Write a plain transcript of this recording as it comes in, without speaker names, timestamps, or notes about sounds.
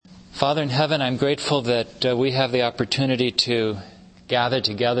Father in heaven, I'm grateful that we have the opportunity to gather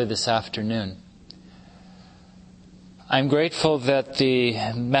together this afternoon. I'm grateful that the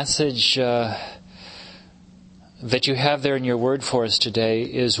message that you have there in your word for us today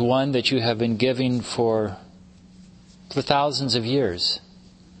is one that you have been giving for thousands of years.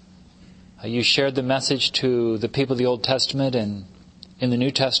 You shared the message to the people of the Old Testament and in the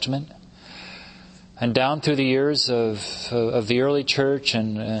New Testament. And down through the years of the early church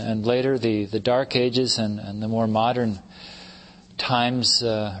and later the Dark Ages and the more modern times,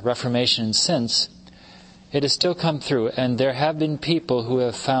 Reformation and since, it has still come through. And there have been people who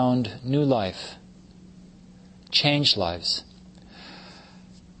have found new life, changed lives.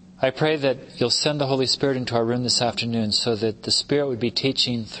 I pray that you'll send the Holy Spirit into our room this afternoon so that the Spirit would be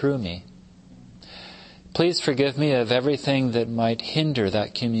teaching through me. Please forgive me of everything that might hinder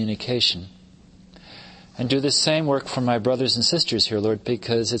that communication. And do the same work for my brothers and sisters here, Lord,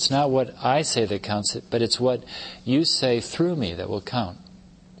 because it's not what I say that counts, but it's what you say through me that will count.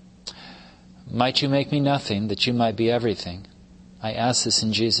 Might you make me nothing, that you might be everything. I ask this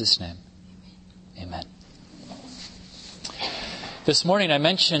in Jesus' name. Amen. This morning I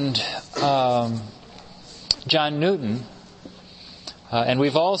mentioned John Newton, and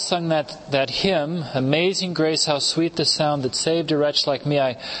we've all sung that hymn, Amazing Grace, how sweet the sound that saved a wretch like me.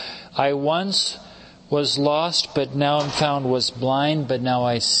 I once was lost, but now am found, was blind, but now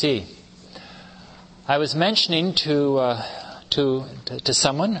I see. I was mentioning to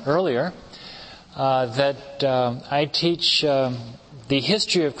someone earlier that I teach the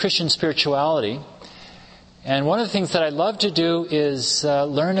history of Christian spirituality. And one of the things that I love to do is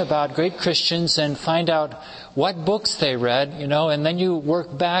learn about great Christians and find out what books they read, and then you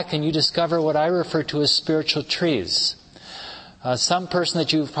work back and you discover what I refer to as spiritual trees. Some person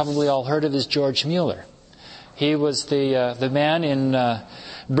that you've probably all heard of is George Mueller. He was the man in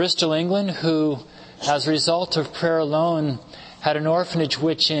Bristol, England, who, as a result of prayer alone, had an orphanage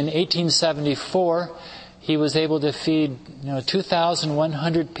which in 1874 he was able to feed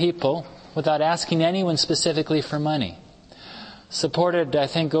 2,100 people without asking anyone specifically for money. Supported, I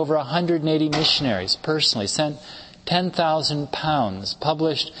think, over 180 missionaries personally, sent 10,000 pounds,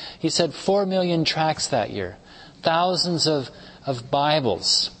 published, he said, 4 million tracts that year, thousands of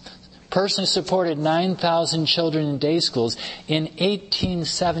Bibles, personally supported 9,000 children in day schools in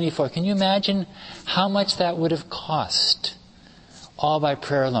 1874. Can you imagine how much that would have cost? All by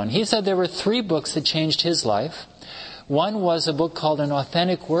prayer alone. He said there were 3 books that changed his life. One was a book called An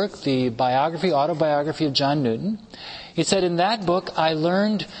Authentic Work, the autobiography of John Newton. He said, in that book, I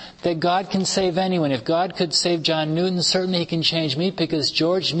learned that God can save anyone. If God could save John Newton, certainly He can change me, because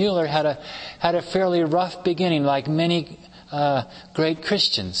George Mueller had a fairly rough beginning, like many great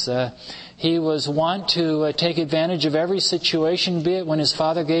Christians. He was wont to take advantage of every situation, be it when his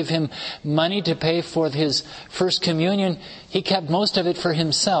father gave him money to pay for his first communion. He kept most of it for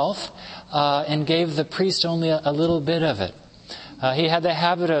himself and gave the priest only a little bit of it. He had the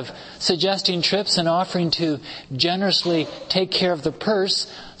habit of suggesting trips and offering to generously take care of the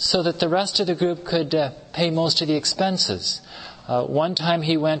purse so that the rest of the group could pay most of the expenses. One time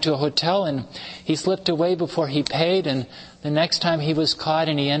he went to a hotel and he slipped away before he paid, and the next time he was caught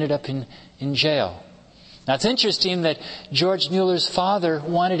and he ended up in jail. Now it's interesting that George Mueller's father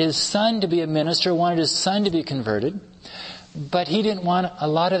wanted his son to be a minister, wanted his son to be converted, but he didn't want a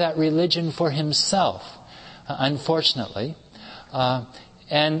lot of that religion for himself, unfortunately.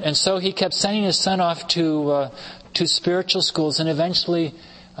 And so he kept sending his son off to spiritual schools, and eventually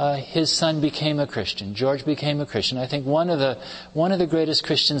his son became a Christian. George became a Christian. I think one of the greatest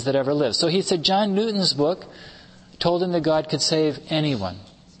Christians that ever lived. So he said John Newton's book told him that God could save anyone.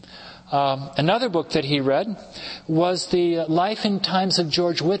 Another book that he read was the Life and Times of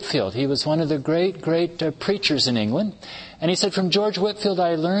George Whitefield. He was one of the great preachers in England. And he said, from George Whitefield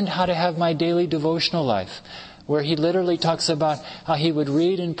I learned how to have my daily devotional life, where he literally talks about how he would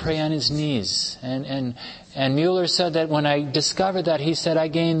read and pray on his knees. And Mueller said that when I discovered that, he said, I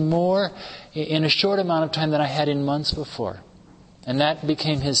gained more in a short amount of time than I had in months before. And that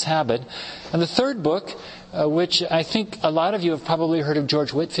became his habit. And the third book, which I think a lot of you have probably heard of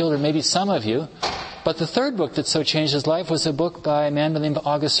George Whitefield, or maybe some of you, but the third book that so changed his life was a book by a man by the name of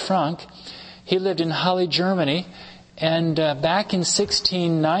August Frank. He lived in Halle, Germany, and back in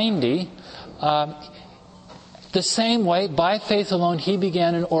 1690, the same way, by faith alone, he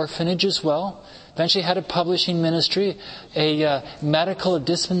began an orphanage as well. Eventually had a publishing ministry, a medical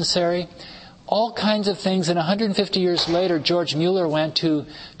dispensary, all kinds of things. And 150 years later, George Mueller went to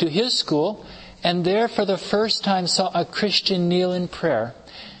his school, and there for the first time saw a Christian kneel in prayer.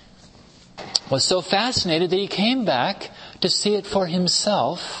 Was so fascinated that he came back to see it for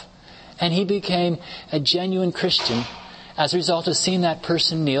himself, And he became a genuine Christian as a result of seeing that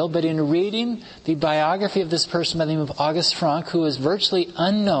person kneel. But in reading the biography of this person by the name of August Frank, who is virtually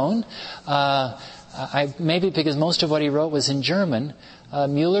unknown, maybe because most of what he wrote was in German,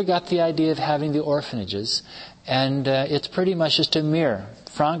 Mueller got the idea of having the orphanages. And it's pretty much just a mirror.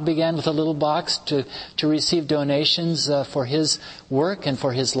 Frank began with a little box to receive donations for his work and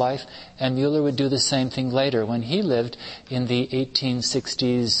for his life. And Mueller would do the same thing later when he lived in the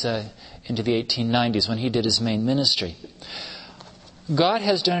 1860s into the 1890s, when he did his main ministry. God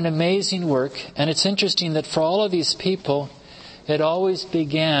has done an amazing work, and it's interesting that for all of these people, it always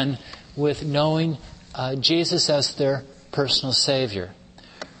began with knowing Jesus as their personal Savior.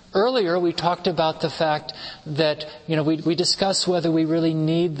 Earlier, we talked about the fact that, we discussed whether we really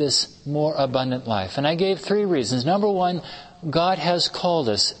need this more abundant life. And I gave 3 reasons. Number 1, God has called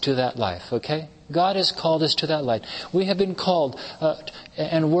us to that life, okay? God has called us to that life. We have been called,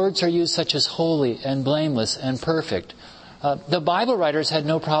 and words are used such as holy and blameless and perfect. The Bible writers had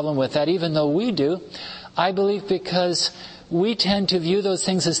no problem with that, even though we do. I believe because we tend to view those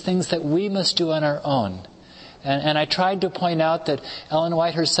things as things that we must do on our own. And I tried to point out that Ellen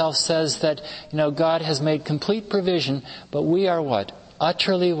White herself says that, God has made complete provision, but we are what?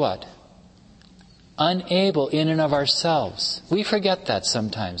 Utterly what? Unable in and of ourselves. We forget that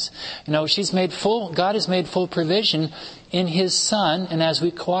sometimes. God has made full provision in His Son, and as we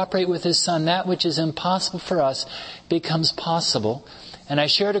cooperate with His Son, that which is impossible for us becomes possible. And I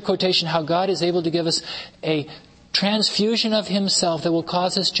shared a quotation how God is able to give us a transfusion of Himself that will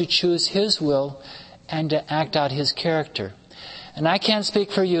cause us to choose His will and to act out His character. And I can't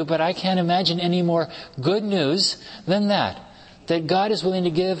speak for you, but I can't imagine any more good news than that God is willing to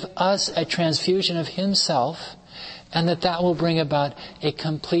give us a transfusion of Himself, and that will bring about a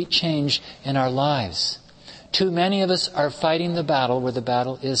complete change in our lives. Too many of us are fighting the battle where the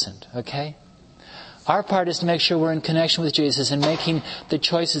battle isn't, okay? Our part is to make sure we're in connection with Jesus and making the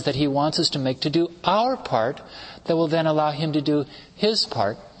choices that He wants us to make, to do our part that will then allow Him to do His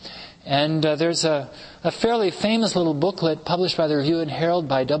part. And there's a fairly famous little booklet published by the Review and Herald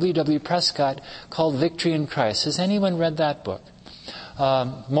by W.W. Prescott called Victory in Christ. Has anyone read that book?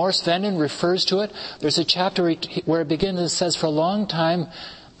 Morris Venden refers to it. There's a chapter where it begins and says, for a long time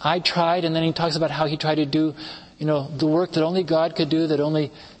I tried, and then he talks about how he tried to do, the work that only God could do, that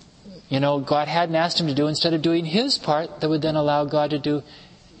only, God hadn't asked him to do, instead of doing his part that would then allow God to do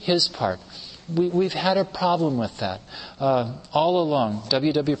His part. We've had a problem with that all along.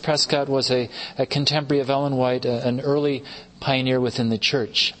 W.W. Prescott was a contemporary of Ellen White, an early pioneer within the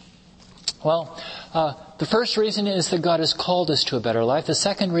church. Well, the first reason is that God has called us to a better life. The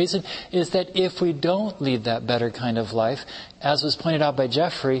second reason is that if we don't lead that better kind of life, as was pointed out by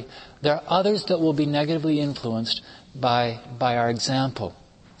Jeffrey, there are others that will be negatively influenced by our example.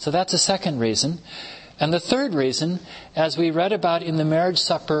 So that's the second reason. And the third reason, as we read about in the marriage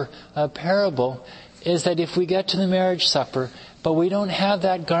supper parable, is that if we get to the marriage supper, but we don't have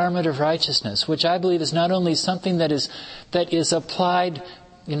that garment of righteousness, which I believe is not only something that is applied,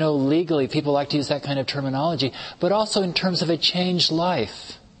 legally, people like to use that kind of terminology, but also in terms of a changed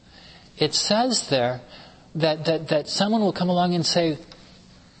life. It says there that someone will come along and say,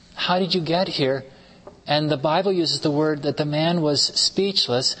 how did you get here? And the Bible uses the word that the man was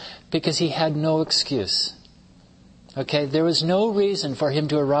speechless because he had no excuse. Okay, there was no reason for him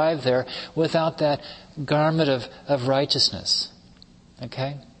to arrive there without that garment of righteousness.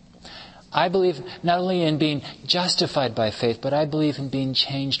 Okay? I believe not only in being justified by faith, but I believe in being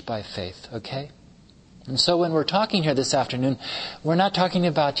changed by faith. Okay? And so when we're talking here this afternoon, we're not talking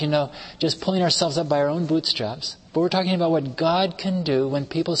about, just pulling ourselves up by our own bootstraps, but we're talking about what God can do when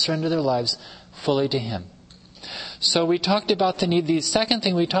people surrender their lives fully to Him. So we talked about the need. The second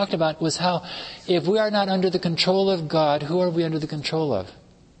thing we talked about was how if we are not under the control of God, who are we under the control of?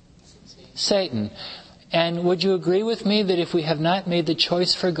 Satan. And would you agree with me that if we have not made the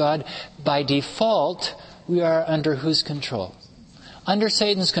choice for God, by default, we are under whose control? Under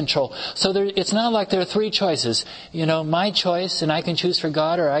Satan's control. So it's not like there are 3 choices. My choice, and I can choose for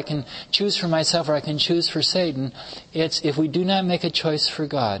God, or I can choose for myself, or I can choose for Satan. It's if we do not make a choice for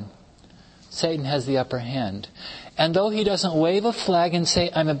God, Satan has the upper hand. And though he doesn't wave a flag and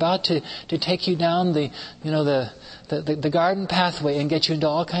say, I'm about to take you down the garden pathway and get you into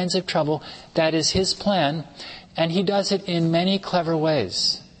all kinds of trouble, that is his plan. And he does it in many clever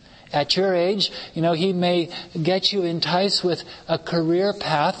ways. At your age, he may get you enticed with a career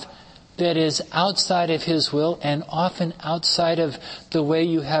path that is outside of his will and often outside of the way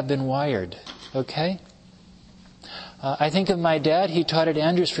you have been wired. Okay? I think of my dad. He taught at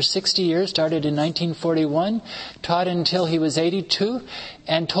Andrews for 60 years, started in 1941, taught until he was 82,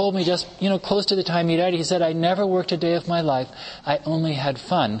 and told me just, close to the time he died, he said, I never worked a day of my life. I only had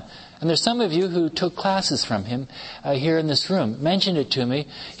fun. And there's some of you who took classes from him here in this room, mentioned it to me.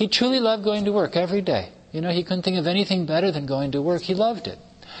 He truly loved going to work every day. He couldn't think of anything better than going to work. He loved it.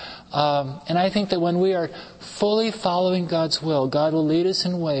 And I think that when we are fully following God's will, God will lead us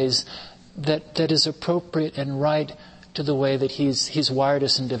in ways that is appropriate and right to the way that He's wired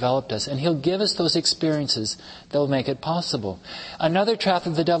us and developed us. And He'll give us those experiences that will make it possible. Another trap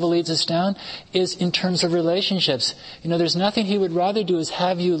that the devil leads us down is in terms of relationships. There's nothing he would rather do is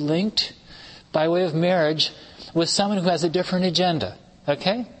have you linked by way of marriage with someone who has a different agenda.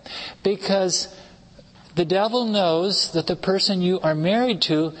 Okay? Because the devil knows that the person you are married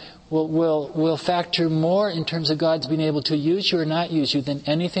to will factor more in terms of God's being able to use you or not use you than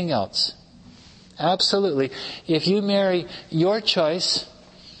anything else. Absolutely. If you marry your choice,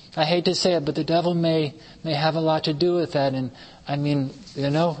 I hate to say it, but the devil may have a lot to do with that. And I mean,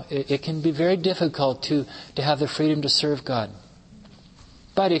 it can be very difficult to have the freedom to serve God.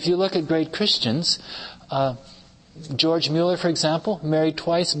 But if you look at great Christians, George Mueller, for example, married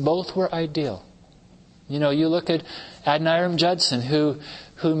twice, both were ideal. You look at Adoniram Judson, who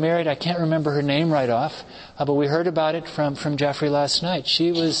married, I can't remember her name right off, but we heard about it from Jeffrey last night.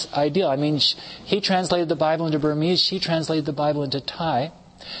 She was ideal. I mean, he translated the Bible into Burmese, she translated the Bible into Thai,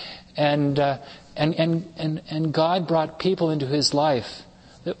 and God brought people into his life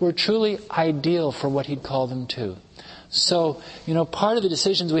that were truly ideal for what He'd called them to. So, part of the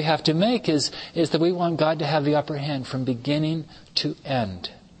decisions we have to make is that we want God to have the upper hand from beginning to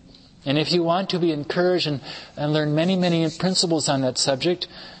end. And if you want to be encouraged and learn many, many principles on that subject,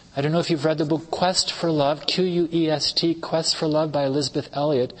 I don't know if you've read the book Quest for Love, Q-U-E-S-T, Quest for Love by Elizabeth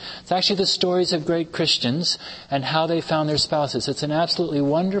Elliot. It's actually the stories of great Christians and how they found their spouses. It's an absolutely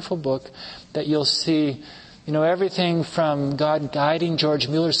wonderful book that you'll see, everything from God guiding George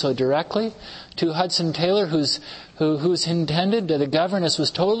Mueller so directly to Hudson Taylor, who's intended, the governess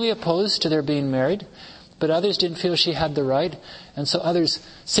was totally opposed to their being married. But others didn't feel she had the right. And so others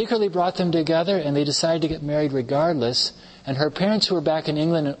secretly brought them together and they decided to get married regardless. And her parents, who were back in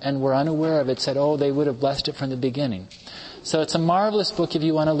England and were unaware of it, said, they would have blessed it from the beginning. So it's a marvelous book if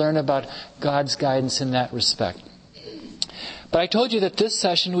you want to learn about God's guidance in that respect. But I told you that this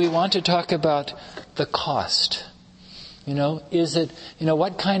session we want to talk about the cost.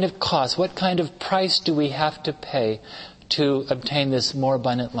 What kind of cost, what kind of price do we have to pay to obtain this more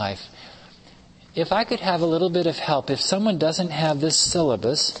abundant life? If I could have a little bit of help, if someone doesn't have this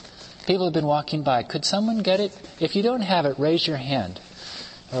syllabus, people have been walking by, could someone get it? If you don't have it, raise your hand.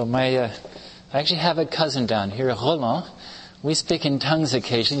 I actually have a cousin down here, Roland. We speak in tongues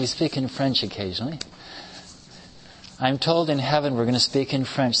occasionally, we speak in French occasionally. I'm told in heaven we're going to speak in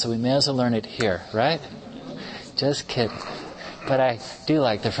French, so we may as well learn it here, right? Just kidding. But I do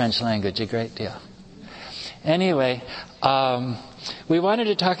like the French language a great deal. Anyway, we wanted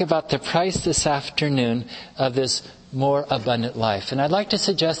to talk about the price this afternoon of this more abundant life. And I'd like to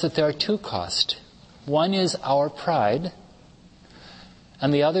suggest that there are two costs. One is our pride,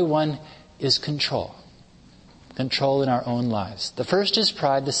 and the other one is control. Control in our own lives. The first is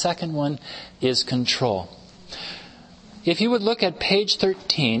pride, the second one is control. If you would look at page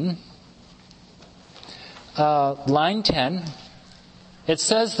 13, line 10, it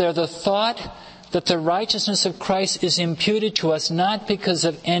says there, the thought that the righteousness of Christ is imputed to us not because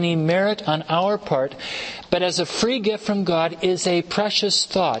of any merit on our part, but as a free gift from God is a precious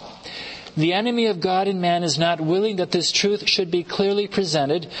thought. The enemy of God and man is not willing that this truth should be clearly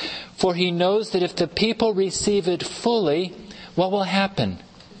presented, for he knows that if the people receive it fully, what will happen?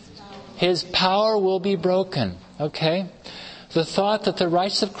 His power will be broken. Okay? The thought that the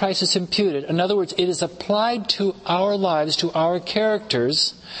righteousness of Christ is imputed, in other words, it is applied to our lives, to our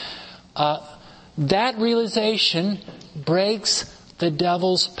characters, that realization breaks the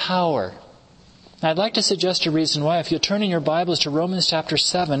devil's power. Now, I'd like to suggest a reason why. If you'll turn in your Bibles to Romans chapter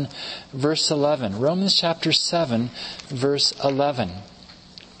 7, verse 11. Romans chapter 7, verse 11.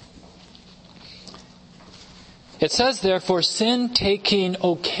 It says, therefore, sin taking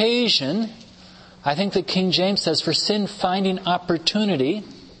occasion, I think the King James says, for sin finding opportunity,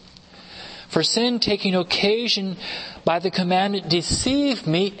 for sin taking occasion by the commandment deceived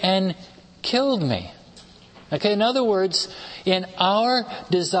me and killed me. Okay, in other words, in our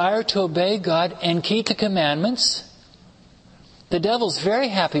desire to obey God and keep the commandments, the devil's very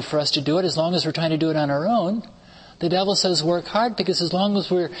happy for us to do it as long as we're trying to do it on our own. The devil says work hard because as long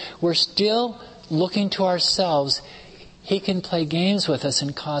as we're still looking to ourselves, he can play games with us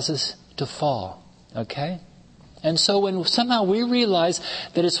and cause us to fall. Okay? And so when somehow we realize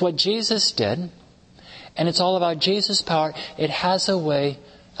that it's what Jesus did, and it's all about Jesus' power, it has a way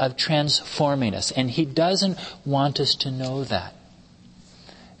of transforming us. And He doesn't want us to know that.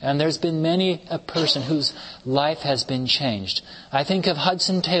 And there's been many a person whose life has been changed. I think of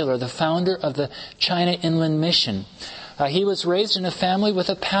Hudson Taylor, the founder of the China Inland Mission. He was raised in a family with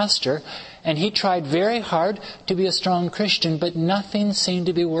a pastor, and he tried very hard to be a strong Christian, but nothing seemed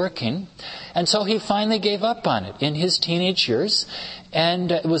to be working. And so he finally gave up on it in his teenage years.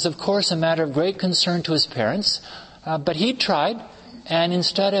 And it was, of course, a matter of great concern to his parents. But he tried, and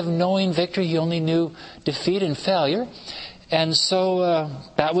instead of knowing victory, he only knew defeat and failure. And so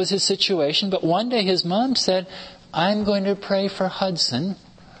that was his situation. But one day his mom said, I'm going to pray for Hudson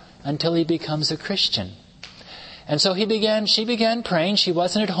until he becomes a Christian. And so she began praying. She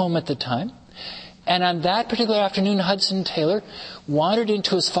wasn't at home at the time. And on that particular afternoon, Hudson Taylor wandered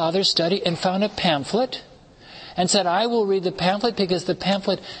into his father's study and found a pamphlet and said, I will read the pamphlet, because the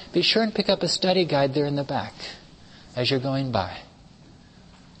pamphlet, be sure and pick up a study guide there in the back as you're going by.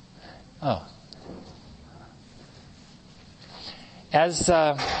 Oh.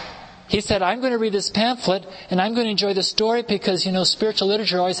 He said, I'm going to read this pamphlet and I'm going to enjoy the story because, spiritual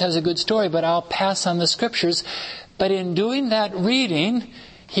literature always has a good story, but I'll pass on the scriptures. But in doing that reading,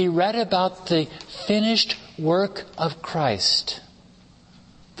 he read about the finished work of Christ.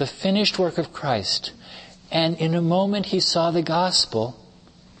 The finished work of Christ. And in a moment he saw the gospel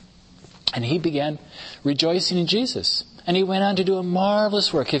and he began rejoicing in Jesus. And he went on to do a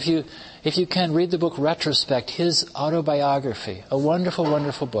marvelous work. If you can, read the book Retrospect, his autobiography. A wonderful,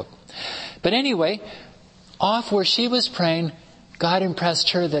 wonderful book. But anyway, off where she was praying, God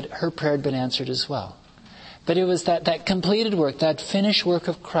impressed her that her prayer had been answered as well. But it was that completed work, that finished work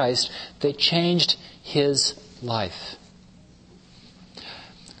of Christ that changed his life.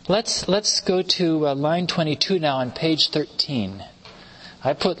 Let's go to line 22 now on page 13.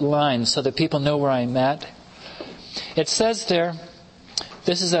 I put lines so that people know where I'm at. It says there,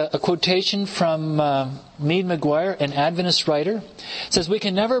 this is a quotation from Meade McGuire, an Adventist writer. It says, we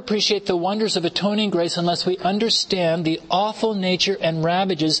can never appreciate the wonders of atoning grace unless we understand the awful nature and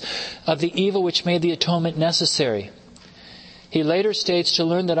ravages of the evil which made the atonement necessary. He later states, to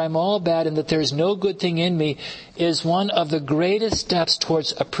learn that I'm all bad and that there is no good thing in me is one of the greatest steps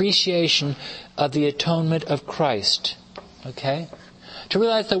towards appreciation of the atonement of Christ. Okay? To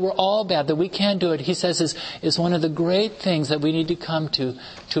realize that we're all bad, that we can't do it, he says, is one of the great things that we need to come to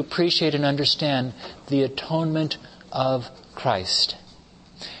appreciate and understand the atonement of Christ.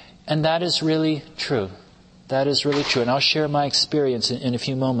 And that is really true. That is really true. And I'll share my experience in a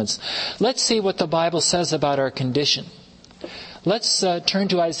few moments. Let's see what the Bible says about our condition. Let's turn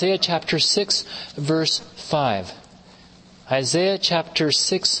to Isaiah chapter 6, verse 5. Isaiah chapter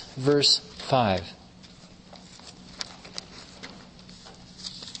 6, verse 5.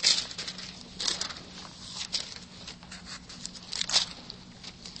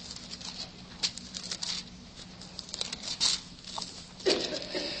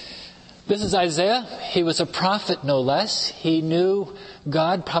 This is Isaiah. He was a prophet, no less. He knew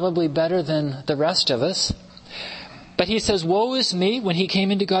God probably better than the rest of us. But he says, woe is me, when he came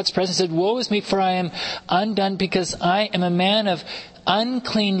into God's presence, he said, woe is me, for I am undone, because I am a man of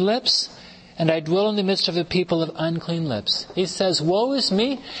unclean lips, and I dwell in the midst of a people of unclean lips. He says, woe is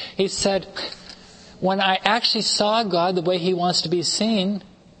me. He said, when I actually saw God the way he wants to be seen,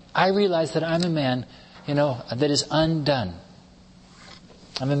 I realized that I'm a man, that is undone.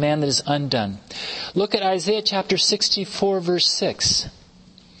 I'm a man that is undone. Look at Isaiah chapter 64, verse 6.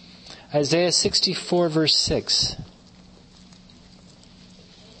 Isaiah 64, verse 6.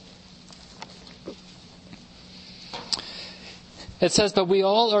 It says, but we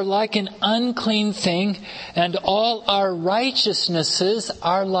all are like an unclean thing, and all our righteousnesses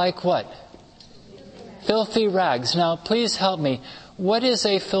are like what? Filthy rags. Now, please help me. What is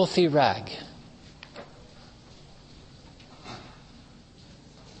a filthy rag?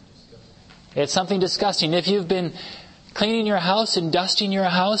 It's something disgusting. If you've been cleaning your house and dusting your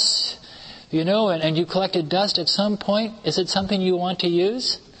house, and you collected dust at some point, is it something you want to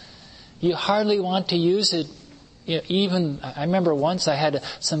use? You hardly want to use it. I remember once I had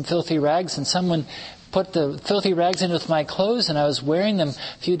some filthy rags and someone put the filthy rags in with my clothes and I was wearing them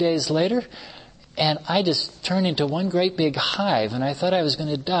a few days later and I just turned into one great big hive and I thought I was going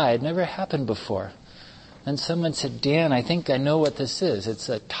to die. It never happened before. And someone said, Dan, I think I know what this is. It's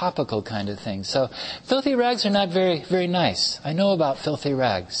a topical kind of thing. So filthy rags are not very, very nice. I know about filthy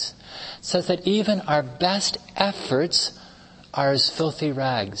rags. It says that even our best efforts are as filthy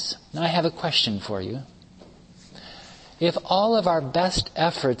rags. Now I have a question for you. If all of our best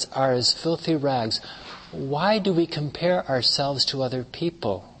efforts are as filthy rags, why do we compare ourselves to other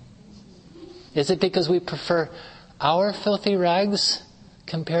people? Is it because we prefer our filthy rags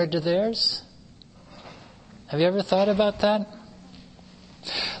compared to theirs? Have you ever thought about that?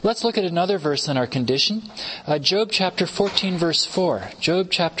 Let's look at another verse on our condition. Job chapter 14 verse 4. Job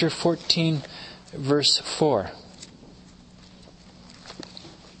chapter 14 verse 4.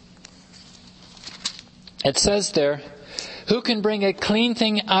 It says there, who can bring a clean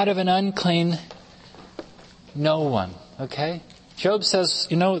thing out of an unclean? No one. Okay? Job says,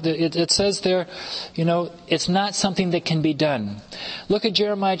 it says there, it's not something that can be done. Look at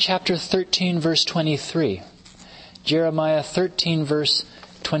Jeremiah chapter 13 verse 23. Jeremiah 13 verse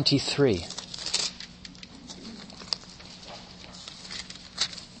 23.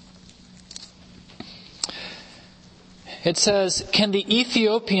 It says, can the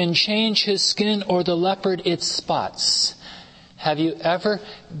Ethiopian change his skin or the leopard its spots? Have you ever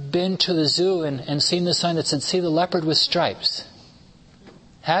been to the zoo and seen the sign that said, see the leopard with stripes?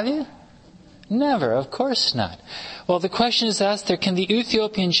 Have you? Never, of course not. Well, the question is asked there, can the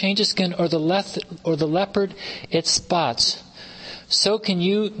Ethiopian change his skin or the leopard its spots? So can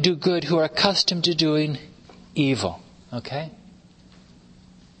you do good who are accustomed to doing evil. Okay?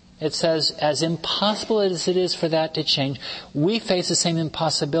 It says, as impossible as it is for that to change, we face the same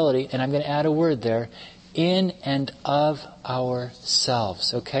impossibility, and I'm going to add a word there, in and of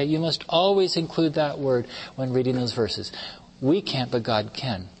ourselves. Okay? You must always include that word when reading those verses. We can't, but God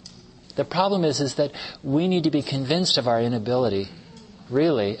can. The problem is that we need to be convinced of our inability,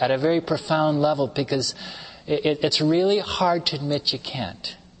 really, at a very profound level, because it's really hard to admit you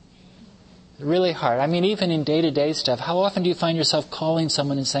can't. Really hard. I mean, even in day-to-day stuff, how often do you find yourself calling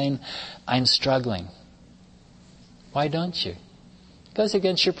someone and saying, I'm struggling? Why don't you? It goes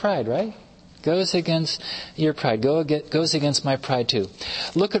against your pride, right? Goes against your pride. Goes against my pride too.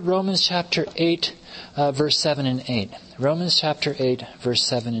 Look at Romans chapter 8, verse 7 and 8. Romans chapter 8, verse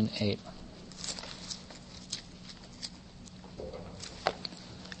 7 and 8.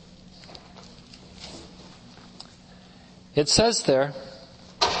 It says there,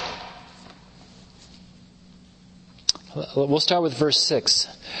 we'll start with verse 6.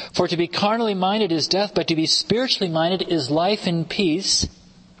 For to be carnally minded is death, but to be spiritually minded is life and peace.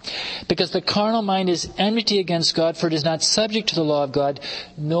 Because the carnal mind is enmity against God, for it is not subject to the law of God,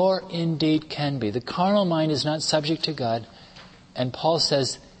 nor indeed can be. The carnal mind is not subject to God, and Paul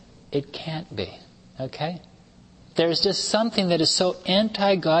says it can't be. Okay? There's just something that is so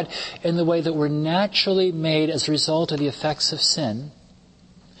anti-God in the way that we're naturally made as a result of the effects of sin,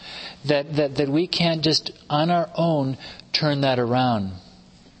 that we can't just on our own turn that around.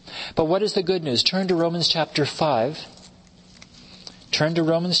 But what is the good news? Turn to Romans chapter 5. Turn to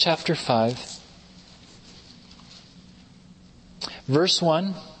Romans chapter 5. Verse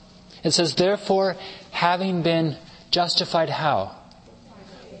 1. It says, therefore, having been justified how?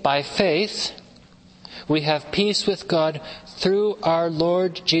 By faith, we have peace with God through our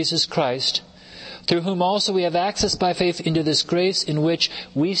Lord Jesus Christ, through whom also we have access by faith into this grace in which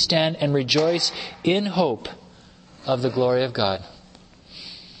we stand and rejoice in hope of the glory of God.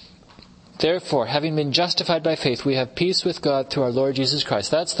 Therefore, having been justified by faith, we have peace with God through our Lord Jesus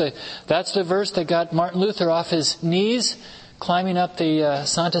Christ. That's the verse that got Martin Luther off his knees, climbing up the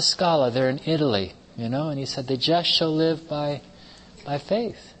Santa Scala there in Italy. And he said, the just shall live by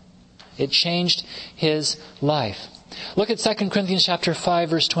faith. It changed his life. Look at 2 Corinthians chapter 5,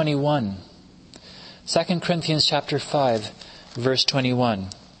 verse 21. 2 Corinthians chapter 5, verse 21.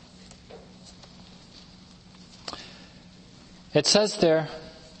 It says there,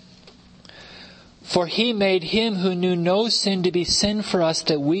 for he made him who knew no sin to be sin for us,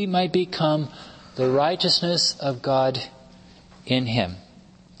 that we might become the righteousness of God in him.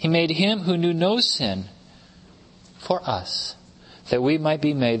 He made him who knew no sin for us, that we might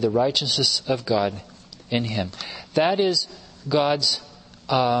be made the righteousness of God in him. That is God's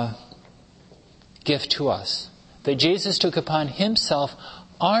gift to us. That Jesus took upon himself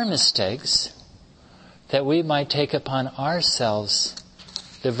our mistakes, that we might take upon ourselves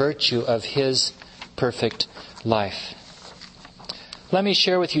the virtue of his perfect life. Let me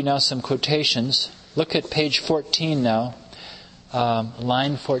share with you now some quotations. Look at page 14 now,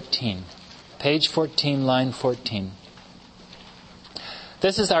 line 14. Page 14, line 14.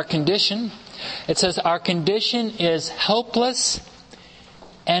 This is our condition. It says, our condition is helpless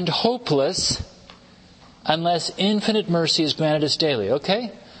and hopeless unless infinite mercy is granted us daily.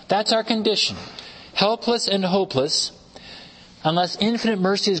 Okay? That's our condition. Helpless and hopeless unless infinite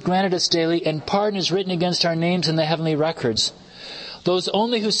mercy is granted us daily and pardon is written against our names in the heavenly records. Those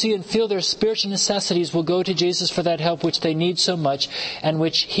only who see and feel their spiritual necessities will go to Jesus for that help which they need so much and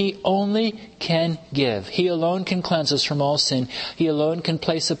which He only can give. He alone can cleanse us from all sin. He alone can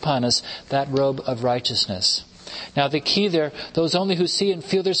place upon us that robe of righteousness. Now the key there, those only who see and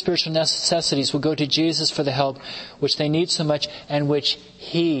feel their spiritual necessities will go to Jesus for the help which they need so much and which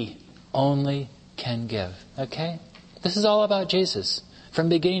He only can give. Okay? This is all about Jesus. From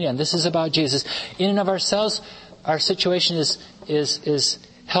beginning to end, this is about Jesus. In and of ourselves, our situation is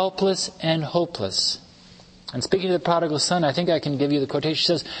helpless and hopeless. And speaking to the prodigal son, I think I can give you the quotation. She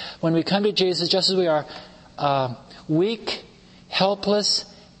says, when we come to Jesus just as we are, weak, helpless,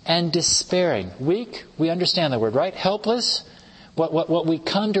 and despairing. Weak, we understand the word, right? Helpless, what we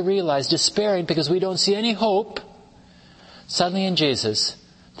come to realize, despairing because we don't see any hope. Suddenly in Jesus,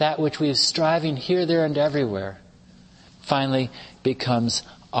 that which we are striving here, there, and everywhere, finally becomes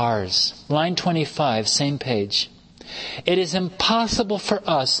ours. Line 25, same page. It is impossible for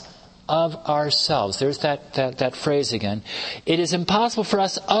us of ourselves. There's that phrase again. It is impossible for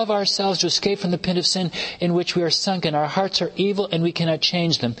us of ourselves to escape from the pit of sin in which we are sunken. Our hearts are evil and we cannot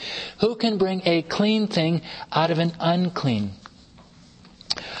change them. Who can bring a clean thing out of an unclean?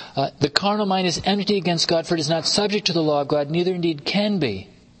 The carnal mind is enmity against God, for it is not subject to the law of God, neither indeed can be.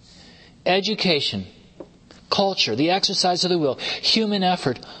 Education, culture, the exercise of the will, human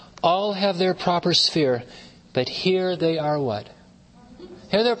effort, all have their proper sphere, but here they are what?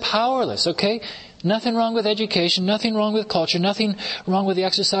 Here they're powerless, okay? Nothing wrong with education, nothing wrong with culture, nothing wrong with the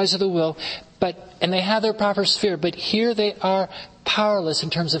exercise of the will, and they have their proper sphere, but here they are powerless in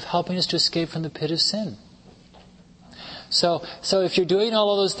terms of helping us to escape from the pit of sin. So if you're doing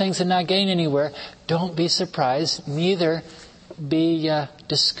all of those things and not getting anywhere, don't be surprised, neither be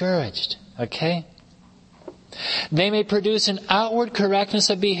discouraged, okay? They may produce an outward correctness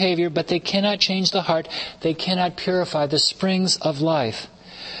of behavior, but they cannot change the heart. They cannot purify the springs of life.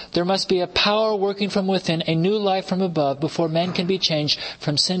 There must be a power working from within, a new life from above, before men can be changed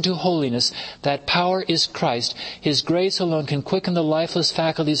from sin to holiness. That power is Christ. His grace alone can quicken the lifeless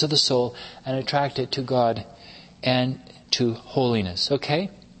faculties of the soul and attract it to God and to holiness. Okay?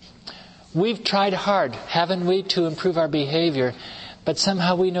 We've tried hard, haven't we, to improve our behavior, but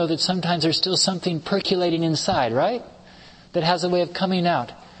somehow we know that sometimes there's still something percolating inside, right? That has a way of coming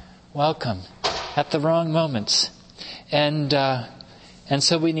out. Welcome. At the wrong moments. And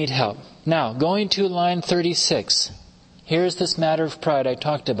so we need help. Now, going to line 36. Here's this matter of pride I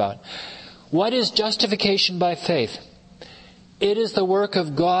talked about. What is justification by faith? It is the work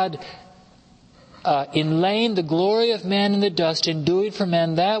of God in laying the glory of man in the dust, in doing for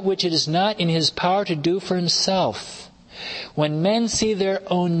man that which it is not in his power to do for himself. When men see their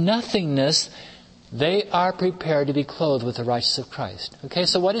own nothingness, they are prepared to be clothed with the righteousness of Christ. Okay,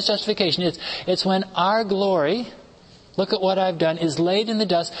 so what is justification? It's when our glory, look at what I've done, is laid in the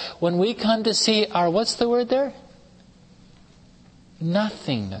dust. When we come to see our, what's the word there?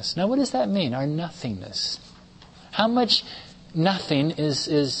 Nothingness. Now what does that mean, our nothingness? How much nothing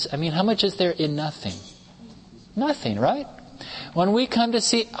how much is there in nothing? Nothing, right? When we come to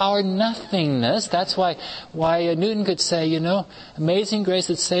see our nothingness, that's why Newton could say, amazing grace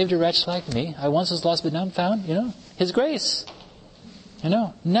that saved a wretch like me. I once was lost but now I'm found, His grace.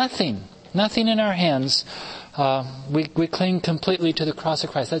 Nothing in our hands. We cling completely to the cross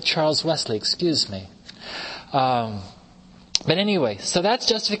of Christ. That's Charles Wesley, excuse me. But anyway, so that's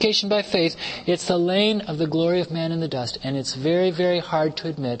justification by faith. It's the laying of the glory of man in the dust. And it's very, very hard to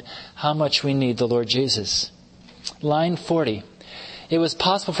admit how much we need the Lord Jesus. Line 40. It was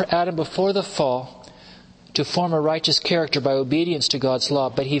possible for Adam before the fall to form a righteous character by obedience to God's law,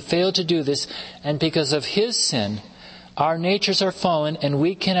 but he failed to do this, and because of his sin, our natures are fallen and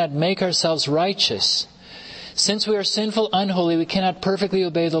we cannot make ourselves righteous. Since we are sinful, unholy, we cannot perfectly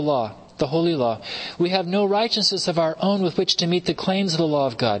obey the law, the holy law. We have no righteousness of our own with which to meet the claims of the law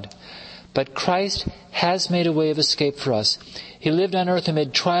of God. But Christ has made a way of escape for us. He lived on earth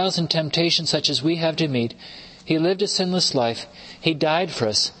amid trials and temptations such as we have to meet. He lived a sinless life. He died for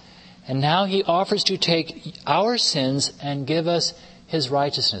us. And now He offers to take our sins and give us His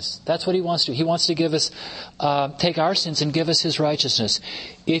righteousness. That's what He wants to do. He wants to give us, take our sins and give us His righteousness.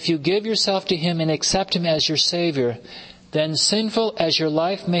 If you give yourself to Him and accept Him as your Savior, then sinful as your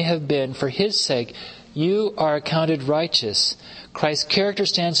life may have been, for His sake, you are accounted righteous. Christ's character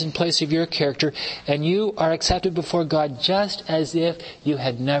stands in place of your character, and you are accepted before God just as if you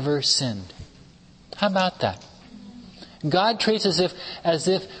had never sinned. How about that? God treats us as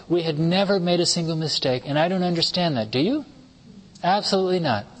if we had never made a single mistake, and I don't understand that. Do you? Absolutely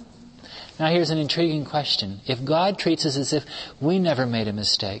not. Now here's an intriguing question. If God treats us as if we never made a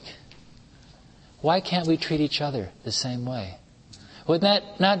mistake, why can't we treat each other the same way? Would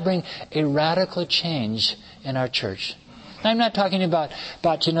that not bring a radical change in our church? I'm not talking about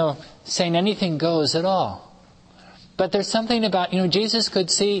saying anything goes at all. But there's something about, Jesus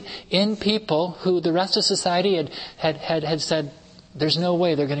could see in people who the rest of society had said, there's no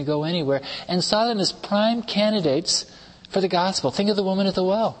way they're going to go anywhere, and saw them as prime candidates for the gospel. Think of the woman at the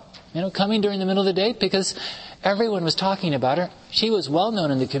well, coming during the middle of the day because everyone was talking about her. She was well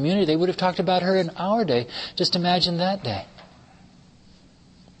known in the community. They would have talked about her in our day. Just imagine that day.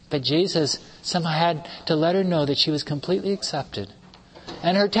 But Jesus somehow had to let her know that she was completely accepted.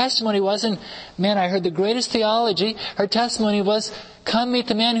 And her testimony wasn't, man, I heard the greatest theology. Her testimony was, come meet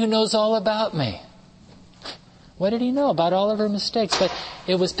the man who knows all about me. What did he know? About all of her mistakes. But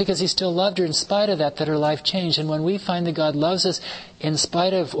it was because he still loved her in spite of that her life changed. And when we find that God loves us in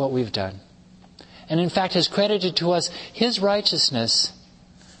spite of what we've done, and in fact has credited to us His righteousness,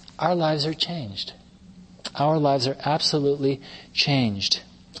 our lives are changed. Our lives are absolutely changed.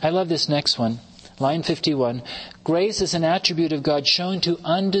 I love this next one. Line 51. Grace is an attribute of God shown to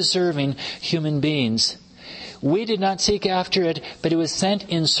undeserving human beings. We did not seek after it, but it was sent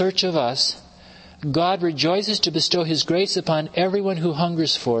in search of us. God rejoices to bestow His grace upon everyone who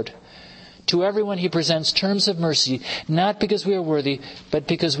hungers for it. To everyone He presents terms of mercy, not because we are worthy, but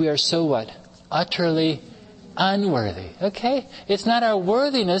because we are so what? Utterly unworthy. Okay? It's not our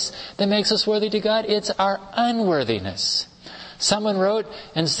worthiness that makes us worthy to God. It's our unworthiness. Someone wrote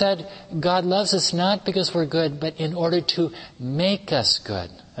and said, God loves us not because we're good, but in order to make us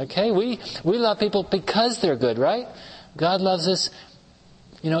good. Okay? We love people because they're good, right? God loves us,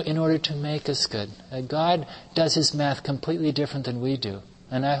 in order to make us good. God does His math completely different than we do.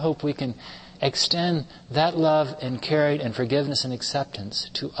 And I hope we can extend that love and care and forgiveness and acceptance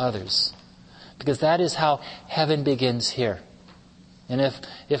to others. Because that is how heaven begins here. And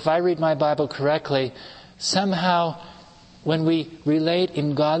if I read my Bible correctly, somehow when we relate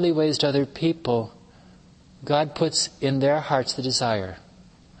in godly ways to other people, God puts in their hearts the desire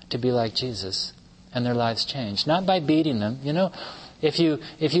to be like Jesus, and their lives change. Not by beating them. If you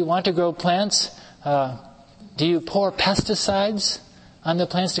want to grow plants, do you pour pesticides on the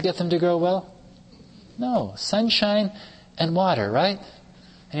plants to get them to grow well? No. Sunshine and water, right?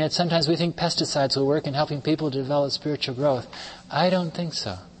 And yet sometimes we think pesticides will work in helping people to develop spiritual growth. I don't think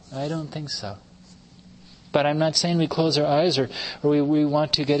so. But I'm not saying we close our eyes or we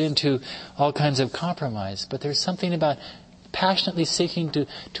want to get into all kinds of compromise. But there's something about passionately seeking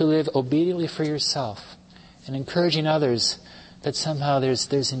to live obediently for yourself and encouraging others that somehow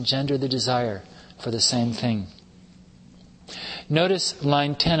there's engendered the desire for the same thing. Notice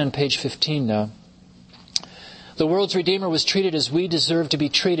line 10 on page 15 now. The world's Redeemer was treated as we deserve to be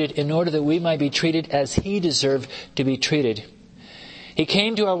treated in order that we might be treated as He deserved to be treated. He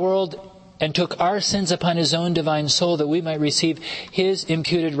came to our world and took our sins upon His own divine soul that we might receive His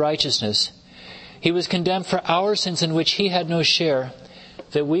imputed righteousness. He was condemned for our sins in which He had no share,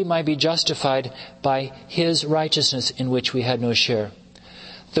 that we might be justified by His righteousness in which we had no share.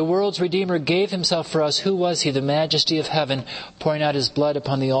 The world's Redeemer gave Himself for us. Who was He? The majesty of heaven, pouring out His blood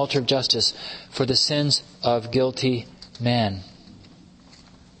upon the altar of justice for the sins of guilty man.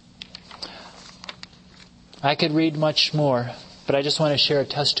 I could read much more, but I just want to share a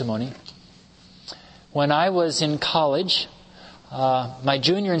testimony. When I was in college, my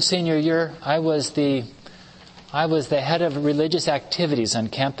junior and senior year, I was the head of religious activities on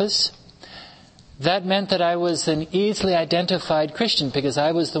campus. That meant that I was an easily identified Christian because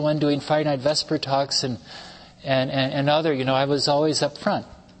I was the one doing Friday night Vesper talks and other, I was always up front.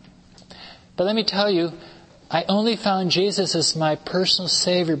 But let me tell you, I only found Jesus as my personal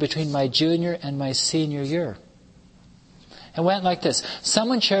Savior between my junior and my senior year. It went like this.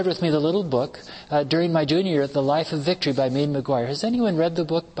 Someone shared with me the little book during my junior year, The Life of Victory by Mead McGuire. Has anyone read the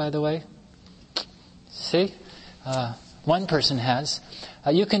book, by the way? See? One person has.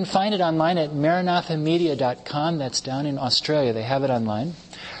 You can find it online at maranathamedia.com. That's down in Australia. They have it online.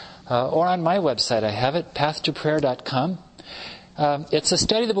 Or on my website, I have it, pathtoprayer.com. It's a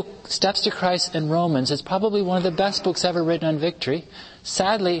study of the book Steps to Christ and Romans. It's probably one of the best books ever written on victory.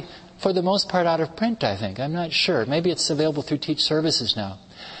 Sadly, for the most part out of print, I think. I'm not sure. Maybe it's available through Teach Services now.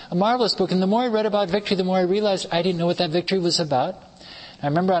 A marvelous book. And the more I read about victory, the more I realized I didn't know what that victory was about. I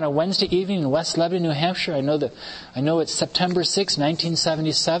remember on a Wednesday evening in West Lebanon, New Hampshire, I know it's September 6,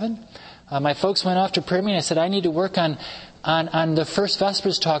 1977. My folks went off to prayer meeting. I said, I need to work on the first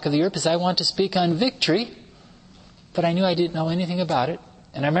Vespers talk of the year because I want to speak on victory. But I knew I didn't know anything about it.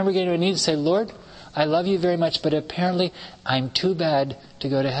 And I remember getting to a knee and say, Lord, I love you very much, but apparently I'm too bad to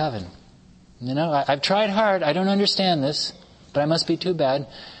go to heaven. I've tried hard. I don't understand this, but I must be too bad.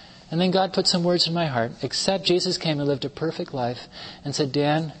 And then God put some words in my heart. Except Jesus came and lived a perfect life and said,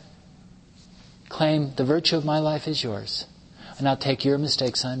 Dan, claim the virtue of my life is yours. And I'll take your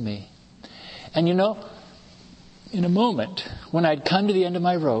mistakes on me. And in a moment, when I'd come to the end of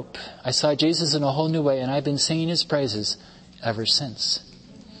my rope, I saw Jesus in a whole new way, and I've been singing His praises ever since.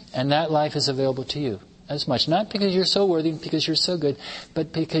 And that life is available to you as much. Not because you're so worthy, because you're so good,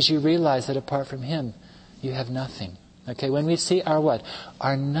 but because you realize that apart from Him, you have nothing. Okay, when we see our what?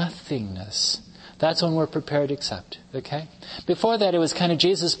 Our nothingness. That's when we're prepared to accept. Okay? Before that, it was kind of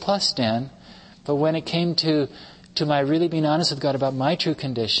Jesus plus Dan. But when it came to my really being honest with God about my true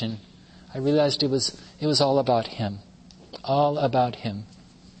condition, I realized it was all about Him. All about Him.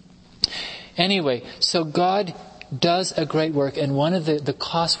 Anyway, so God does a great work, and one of the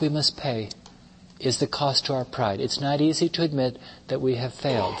costs we must pay is the cost to our pride. It's not easy to admit that we have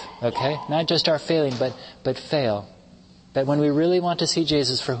failed. Okay? Not just our failing, but fail. That when we really want to see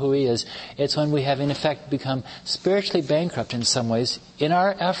Jesus for who He is, it's when we have in effect become spiritually bankrupt in some ways in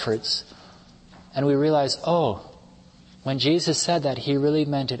our efforts, and we realize, when Jesus said that, He really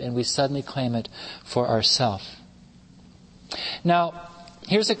meant it, and we suddenly claim it for ourselves. Now,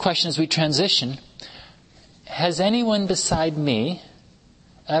 here's a question as we transition. Has anyone beside me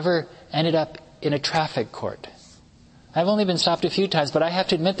ever ended up in a traffic court? I've only been stopped a few times, but I have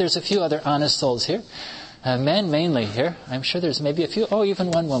to admit there's a few other honest souls here. Men mainly here. I'm sure there's maybe a few.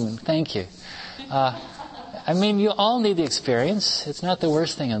 Even one woman. Thank you. You all need the experience. It's not the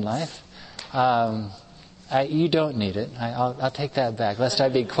worst thing in life. You don't need it. I'll take that back, lest I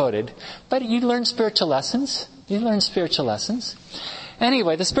be quoted. But you learn spiritual lessons.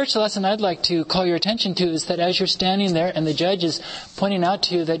 Anyway, the spiritual lesson I'd like to call your attention to is that as you're standing there and the judge is pointing out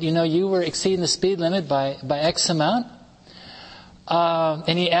to you that, you were exceeding the speed limit by X amount,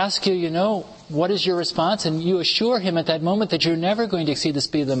 and he asks you, what is your response? And you assure him at that moment that you're never going to exceed the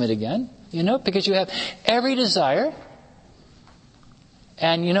speed limit again, because you have every desire.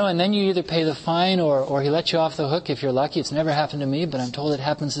 And, and then you either pay the fine or he lets you off the hook if you're lucky. It's never happened to me, but I'm told it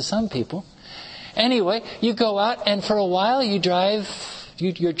happens to some people. Anyway, you go out and for a while you drive,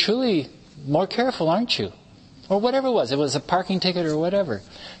 you're truly more careful, aren't you? Or whatever it was. It was a parking ticket or whatever.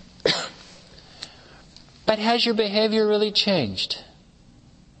 But has your behavior really changed?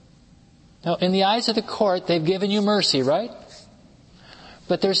 Now, in the eyes of the court, they've given you mercy, right?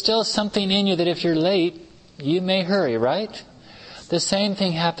 But there's still something in you that if you're late, you may hurry, right? The same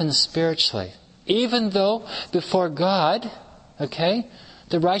thing happens spiritually. Even though before God,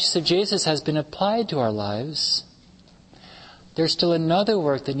 the righteousness of Jesus has been applied to our lives, there's still another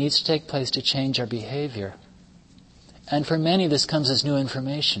work that needs to take place to change our behavior. And for many, this comes as new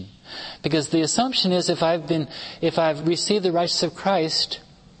information. Because the assumption is if I've received the righteousness of Christ,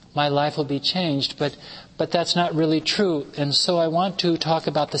 my life will be changed. But that's not really true. And so I want to talk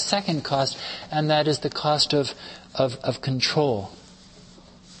about the second cost, and that is the cost of control.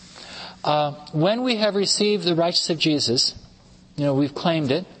 When we have received the righteousness of Jesus, we've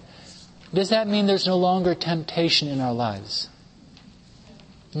claimed it, does that mean there's no longer temptation in our lives?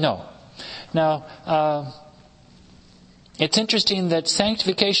 No. Now, it's interesting that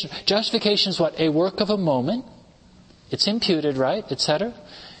justification is what? A work of a moment. It's imputed, right? Etc.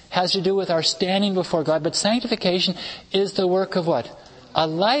 Has to do with our standing before God. But sanctification is the work of what? A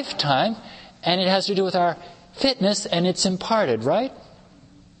lifetime. And it has to do with our fitness, and it's imparted, right?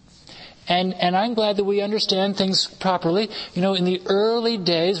 And I'm glad that we understand things properly. In the early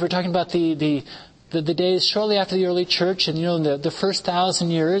days, we're talking about the days shortly after the early church, and the first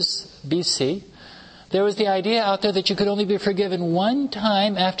 1,000 years BC, there was the idea out there that you could only be forgiven one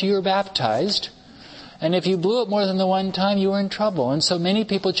time after you were baptized. And if you blew it more than the one time, you were in trouble. And so many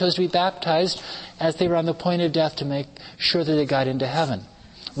people chose to be baptized as they were on the point of death to make sure that they got into heaven.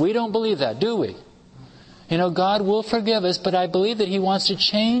 We don't believe that, do we? God will forgive us, but I believe that He wants to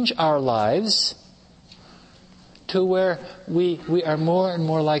change our lives to where we are more and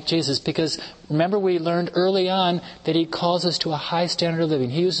more like Jesus. Because remember, we learned early on that He calls us to a high standard of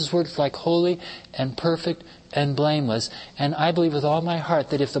living. He uses words like holy and perfect and blameless. And I believe with all my heart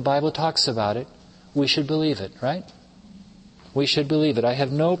that if the Bible talks about it, we should believe it, right? We should believe it. I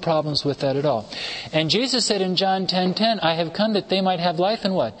have no problems with that at all. And Jesus said in John 10:10, I have come that they might have life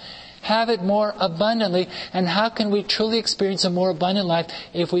and what? Have it more abundantly. And how can we truly experience a more abundant life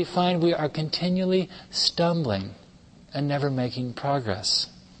if we find we are continually stumbling and never making progress?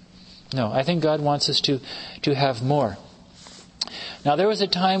 No, I think God wants us to have more. Now, there was a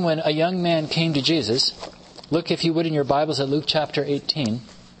time when a young man came to Jesus. Look, if you would, in your Bibles at Luke chapter 18.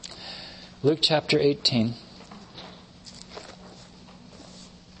 Luke chapter 18.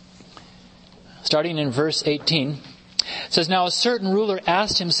 Starting in verse 18. It says, now a certain ruler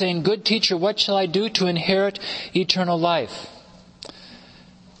asked him, saying, Good teacher, what shall I do to inherit eternal life?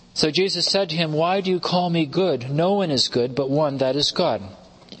 So Jesus said to him, Why do you call me good? No one is good but one, that is God.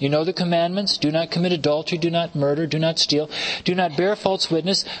 You know the commandments. Do not commit adultery, do not murder, do not steal, do not bear false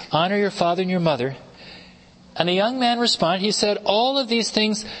witness, honor your father and your mother. And the young man responded, he said, All of these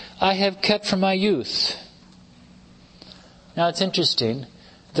things I have kept from my youth. Now it's interesting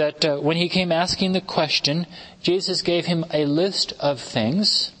that when he came asking the question, Jesus gave him a list of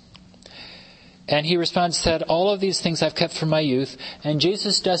things. And he responded, said, All of these things I've kept from my youth. And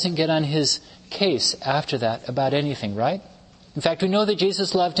Jesus doesn't get on his case after that about anything, right? In fact, we know that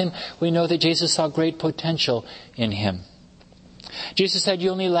Jesus loved him. We know that Jesus saw great potential in him. Jesus said,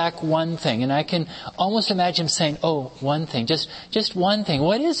 You only lack one thing. And I can almost imagine him saying, Oh, one thing. Just one thing.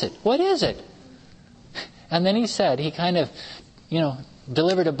 What is it? What is it? And then he said, he kind of,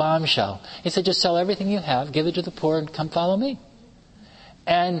 delivered a bombshell. He said, just sell everything you have, give it to the poor, and come follow me.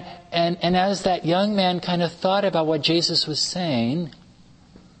 And as that young man kind of thought about what Jesus was saying,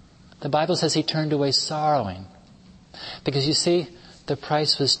 the Bible says he turned away sorrowing. Because you see, the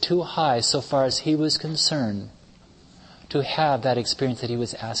price was too high so far as he was concerned to have that experience that he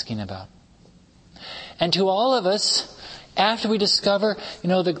was asking about. And to all of us, after we discover,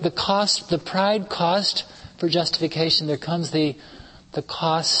 the cost, the pride cost for justification, there comes the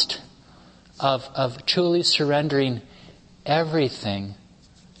cost of truly surrendering everything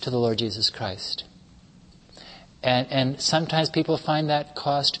to the Lord Jesus Christ. And sometimes people find that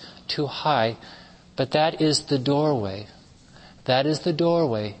cost too high, but that is the doorway. That is the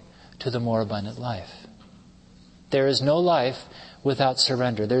doorway to the more abundant life. There is no life without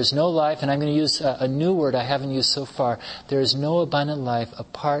surrender. There is no life, and I'm going to use a new word I haven't used so far. There is no abundant life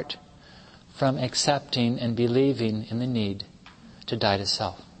apart from accepting and believing in the need to die to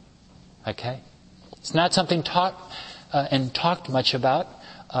self. Okay? It's not something taught and talked much about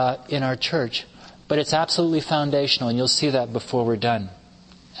in our church, but it's absolutely foundational, and you'll see that before we're done.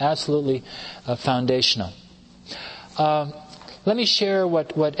 Absolutely foundational. Let me share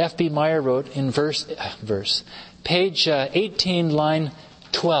what F.B. Meyer wrote in page 18, line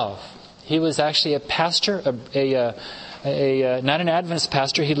 12. He was actually a pastor, not an Adventist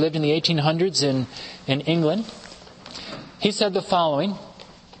pastor. He lived in the 1800s in England. He said the following.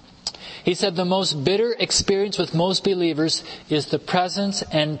 He said, the most bitter experience with most believers is the presence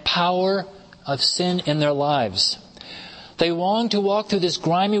and power of sin in their lives. They long to walk through this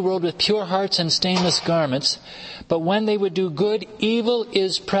grimy world with pure hearts and stainless garments, but when they would do good, evil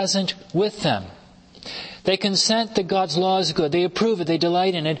is present with them. They consent that God's law is good. They approve it. They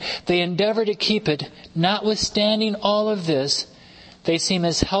delight in it. They endeavor to keep it. Notwithstanding all of this, they seem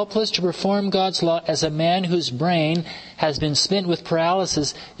as helpless to perform God's law as a man whose brain has been smitten with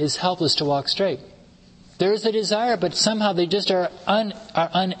paralysis is helpless to walk straight. There is a desire, but somehow they just are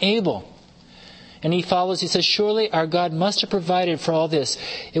unable. And he says, surely our God must have provided for all this.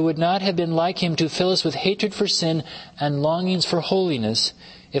 It would not have been like him to fill us with hatred for sin and longings for holiness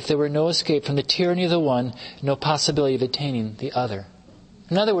if there were no escape from the tyranny of the one, no possibility of attaining the other.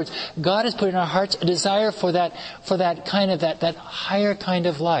 In other words, God has put in our hearts a desire for that higher kind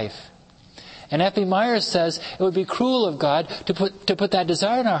of life. And F.B. Meyer says it would be cruel of God to put that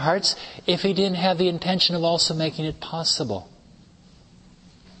desire in our hearts if he didn't have the intention of also making it possible.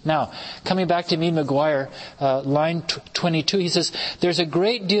 Now, coming back to Meade McGuire, line 22, he says, there's a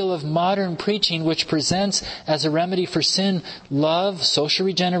great deal of modern preaching which presents as a remedy for sin, love, social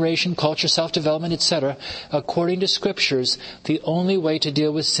regeneration, culture, self-development, etc. According to Scriptures, the only way to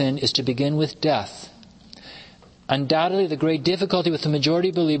deal with sin is to begin with death. Undoubtedly, the great difficulty with the majority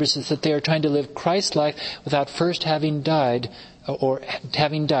of believers is that they are trying to live Christ's life without first having died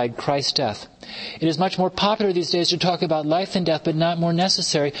Christ's death. It is much more popular these days to talk about life than death, but not more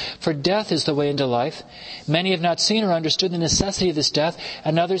necessary, for death is the way into life. Many have not seen or understood the necessity of this death,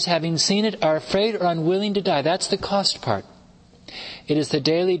 and others, having seen it, are afraid or unwilling to die. That's the cost part. It is the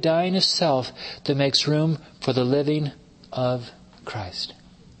daily dying of self that makes room for the living of Christ.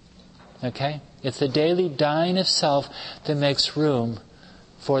 Okay? It's the daily dying of self that makes room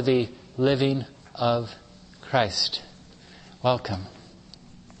for the living of Christ. Welcome.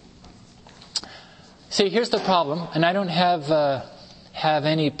 See, here's the problem, and I don't have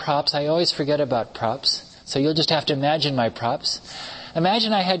any props. I always forget about props, so you'll just have to imagine my props.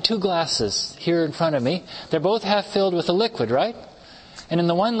 Imagine I had two glasses here in front of me. They're both half filled with a liquid, right? And in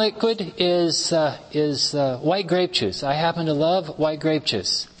the one liquid is white grape juice. I happen to love white grape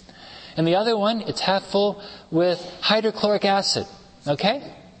juice. And the other one, it's half full with hydrochloric acid. Okay?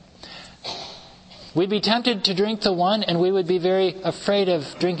 We'd be tempted to drink the one, and we would be very afraid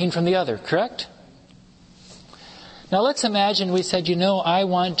of drinking from the other, correct? Now let's imagine we said, I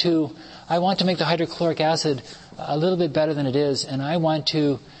want to make the hydrochloric acid a little bit better than it is, and I want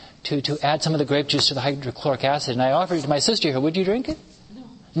to add some of the grape juice to the hydrochloric acid, and I offered it to my sister here. Would you drink it?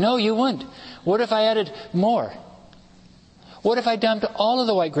 No, you wouldn't. What if I added more? What if I dumped all of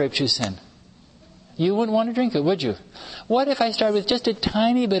the white grape juice in? You wouldn't want to drink it, would you? What if I started with just a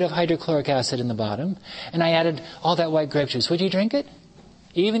tiny bit of hydrochloric acid in the bottom, and I added all that white grape juice? Would you drink it?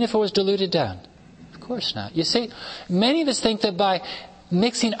 Even if it was diluted down? Of course not. You see, many of us think that by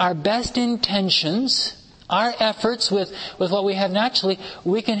mixing our best intentions, our efforts with what we have naturally,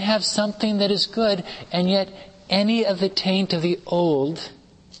 we can have something that is good, and yet any of the taint of the old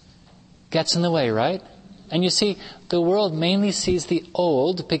gets in the way, right? And you see, the world mainly sees the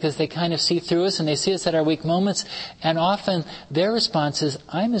old because they kind of see through us and they see us at our weak moments. And often their response is,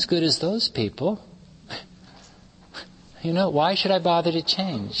 I'm as good as those people. Why should I bother to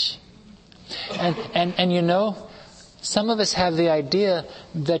change? And some of us have the idea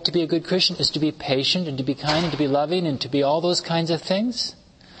that to be a good Christian is to be patient and to be kind and to be loving and to be all those kinds of things.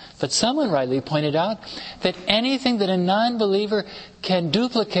 But someone rightly pointed out that anything that a non-believer can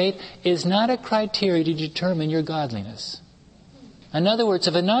duplicate is not a criteria to determine your godliness. In other words,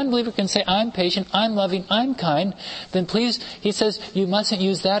 if a non-believer can say, I'm patient, I'm loving, I'm kind, then please, he says, you mustn't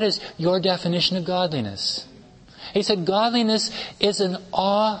use that as your definition of godliness. He said, godliness is an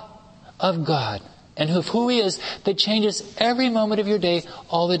awe of God and of who He is that changes every moment of your day,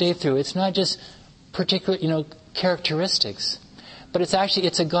 all the day through. It's not just particular, characteristics. But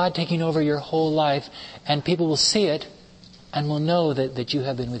it's a God taking over your whole life, and people will see it and will know that you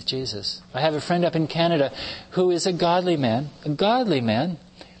have been with Jesus. I have a friend up in Canada who is a godly man,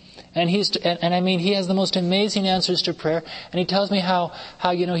 and he has the most amazing answers to prayer, and he tells me how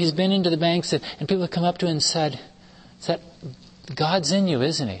he's been into the banks and people have come up to him and said, God's in you,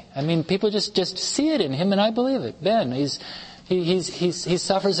 isn't He? I mean, people just see it in him, and I believe it. Ben, he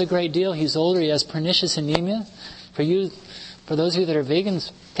suffers a great deal. He's older. He has pernicious anemia. For those of you that are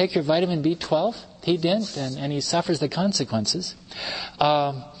vegans, take your vitamin B12. He didn't, and he suffers the consequences.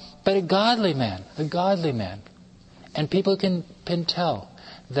 But a godly man. And people can tell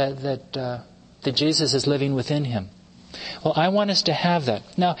that Jesus is living within him. Well, I want us to have that.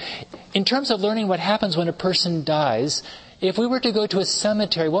 Now, in terms of learning what happens when a person dies, if we were to go to a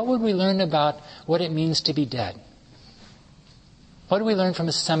cemetery, what would we learn about what it means to be dead? What do we learn from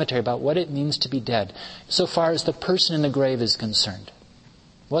a cemetery about what it means to be dead, so far as the person in the grave is concerned?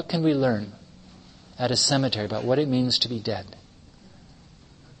 What can we learn at a cemetery about what it means to be dead?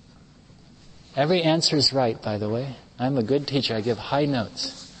 Every answer is right, by the way. I'm a good teacher. I give high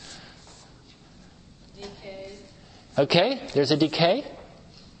notes. Decay. Okay, there's a decay.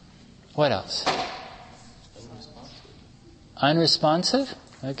 What else? Unresponsive.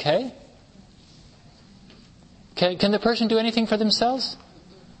 Okay. Can the person do anything for themselves?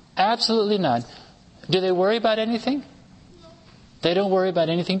 Absolutely not. Do they worry about anything? They don't worry about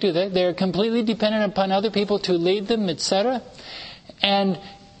anything, do they? They're completely dependent upon other people to lead them, etc. And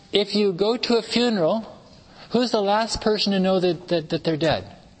if you go to a funeral, who's the last person to know that they're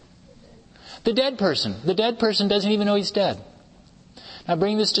dead? The dead person. The dead person doesn't even know he's dead. Now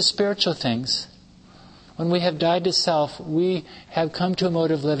bring this to spiritual things. When we have died to self, we have come to a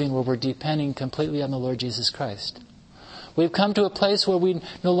mode of living where we're depending completely on the Lord Jesus Christ. We've come to a place where we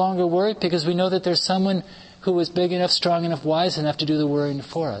no longer worry because we know that there's someone who is big enough, strong enough, wise enough to do the worrying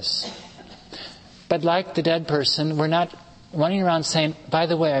for us. But like the dead person, we're not running around saying, by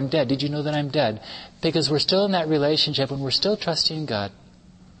the way, I'm dead. Did you know that I'm dead? Because we're still in that relationship and we're still trusting God.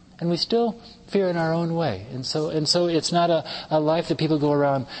 And we still fear in our own way. And so it's not a life that people go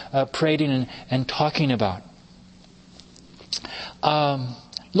around parading and talking about.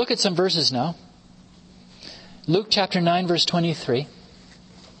 Look at some verses now. Luke chapter 9, verse 23.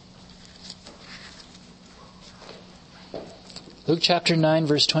 Luke chapter 9,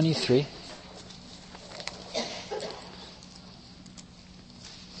 verse 23.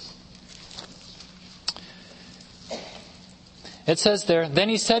 It says there, then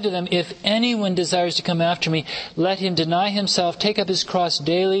he said to them, if anyone desires to come after me, let him deny himself, take up his cross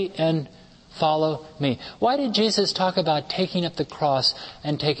daily, and follow me. Why did Jesus talk about taking up the cross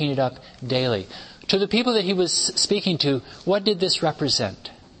and taking it up daily? To the people that he was speaking to, what did this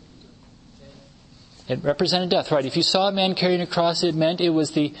represent? It represented death, right? If you saw a man carrying a cross, it meant it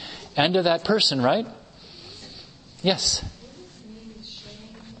was the end of that person, right? Yes?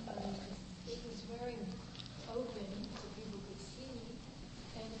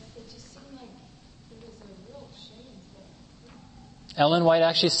 Ellen White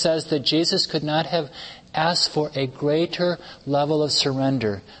actually says that Jesus could not have asked for a greater level of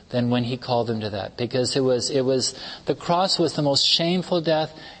surrender than when he called them to that. Because the cross was the most shameful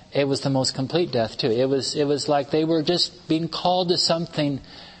death. It was the most complete death too. It was like they were just being called to something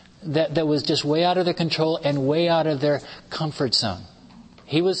that was just way out of their control and way out of their comfort zone.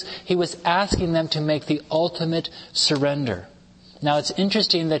 He was asking them to make the ultimate surrender. Now it's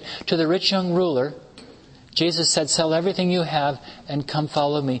interesting that to the rich young ruler, Jesus said, sell everything you have and come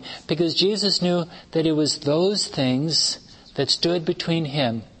follow me. Because Jesus knew that it was those things that stood between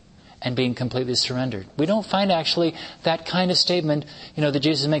him and being completely surrendered. We don't find actually that kind of statement, that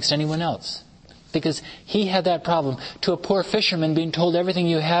Jesus makes to anyone else. Because he had that problem. To a poor fisherman, being told everything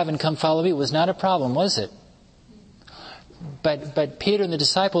you have and come follow me was not a problem, was it? But Peter and the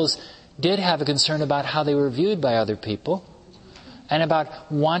disciples did have a concern about how they were viewed by other people. And about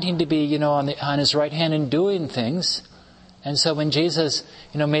wanting to be, on his right hand and doing things. And so when Jesus,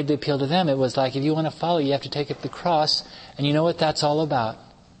 made the appeal to them, it was like, if you want to follow, you have to take up the cross. And you know what that's all about.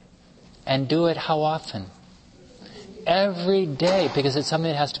 And do it how often? Every day, because it's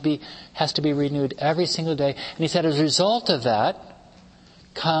something that has to be renewed every single day. And he said, as a result of that,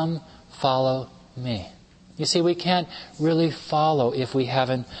 come follow me. You see, we can't really follow if we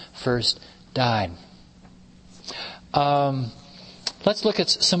haven't first died. Let's look at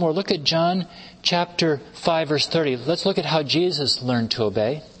some more. Look at John chapter 5, verse 30. Let's look at how Jesus learned to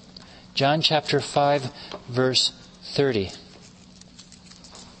obey. John chapter 5, verse 30.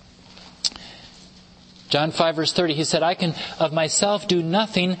 John 5, verse 30, he said, I can of myself do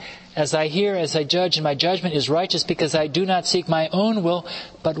nothing. As I hear, as I judge, and my judgment is righteous, because I do not seek my own will,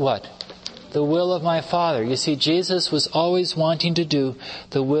 but what? The will of my Father. You see, Jesus was always wanting to do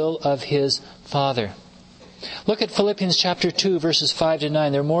the will of his Father. Look at Philippians chapter 2, verses 5 to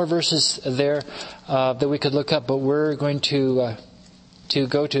 9. There are more verses there that we could look up, but we're going to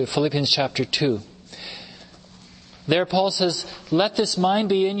go to Philippians chapter 2. There Paul says, let this mind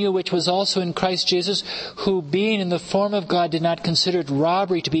be in you which was also in Christ Jesus, who being in the form of God did not consider it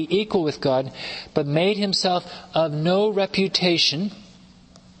robbery to be equal with God, but made himself of no reputation,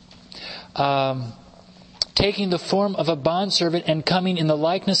 taking the form of a bondservant and coming in the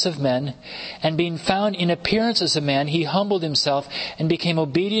likeness of men, and being found in appearance as a man, he humbled himself and became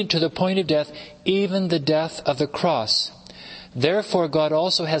obedient to the point of death, even the death of the cross. Therefore God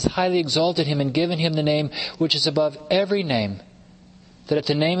also has highly exalted him and given him the name which is above every name, that at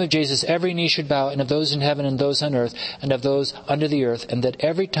the name of Jesus every knee should bow, and of those in heaven and those on earth and of those under the earth, and that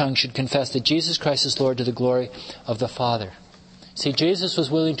every tongue should confess that Jesus Christ is Lord, to the glory of the Father. See, Jesus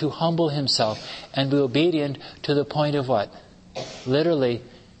was willing to humble himself and be obedient to the point of what? Literally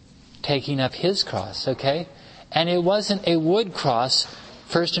taking up his cross, okay? And it wasn't a wood cross,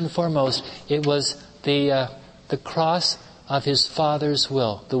 first and foremost. It was the cross of his Father's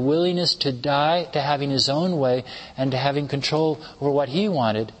will. The willingness to die, to having his own way, and to having control over what he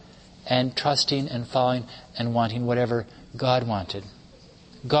wanted, and trusting and following and wanting whatever God wanted.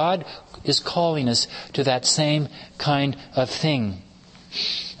 God is calling us to that same kind of thing.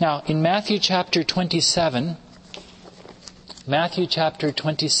 Now, in Matthew chapter 27,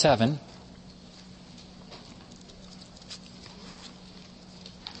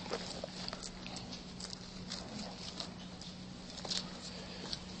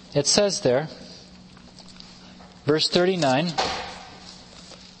 it says there, verse 39,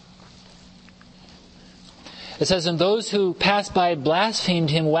 it says, and those who passed by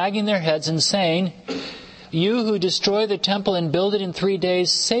blasphemed him, wagging their heads and saying, you who destroy the temple and build it in 3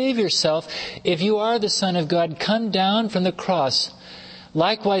 days, save yourself. If you are the Son of God, come down from the cross.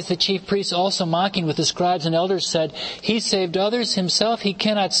 Likewise the chief priests also, mocking with the scribes and elders, said, he saved others, himself he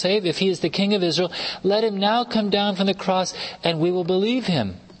cannot save. If he is the King of Israel, let him now come down from the cross, and we will believe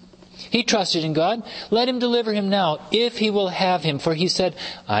him. He trusted in God. Let him deliver him now, if he will have him. For he said,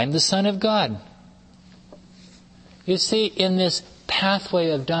 I am the Son of God. You see, in this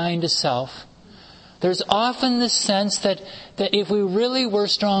pathway of dying to self, there's often this sense that if we really were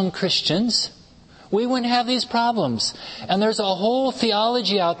strong Christians, we wouldn't have these problems. And there's a whole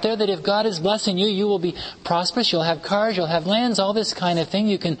theology out there that if God is blessing you, you will be prosperous, you'll have cars, you'll have lands, all this kind of thing.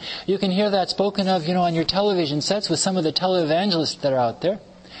 You can hear that spoken of, on your television sets with some of the televangelists that are out there.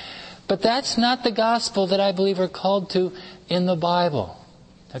 But that's not the gospel that I believe we're called to in the Bible.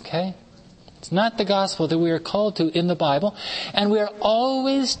 Okay? It's not the gospel that we are called to in the Bible. And we are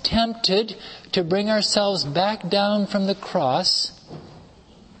always tempted to bring ourselves back down from the cross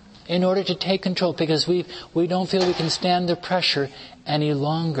in order to take control, because we don't feel we can stand the pressure any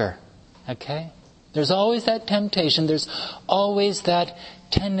longer. Okay? There's always that temptation. There's always that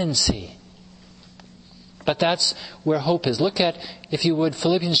tendency. But that's where hope is. Look at, if you would,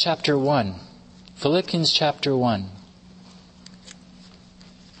 Philippians chapter 1. Philippians chapter 1.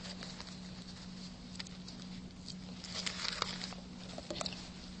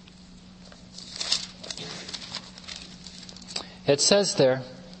 It says there,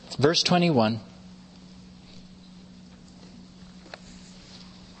 verse 21. We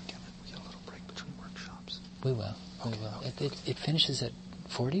get a little break between workshops. We will. We will. It finishes at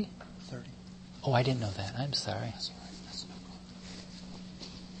 40? 30. Oh, I didn't know that. I'm sorry. That's all right. That's no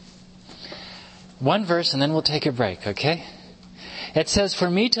problem. One verse and then we'll take a break, okay? It says, for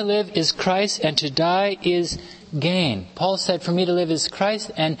me to live is Christ and to die is gain. Paul said, for me to live is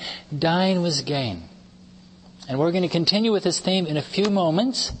Christ and dying was gain. And we're going to continue with this theme in a few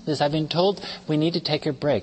moments, as I've been told we need to take a break.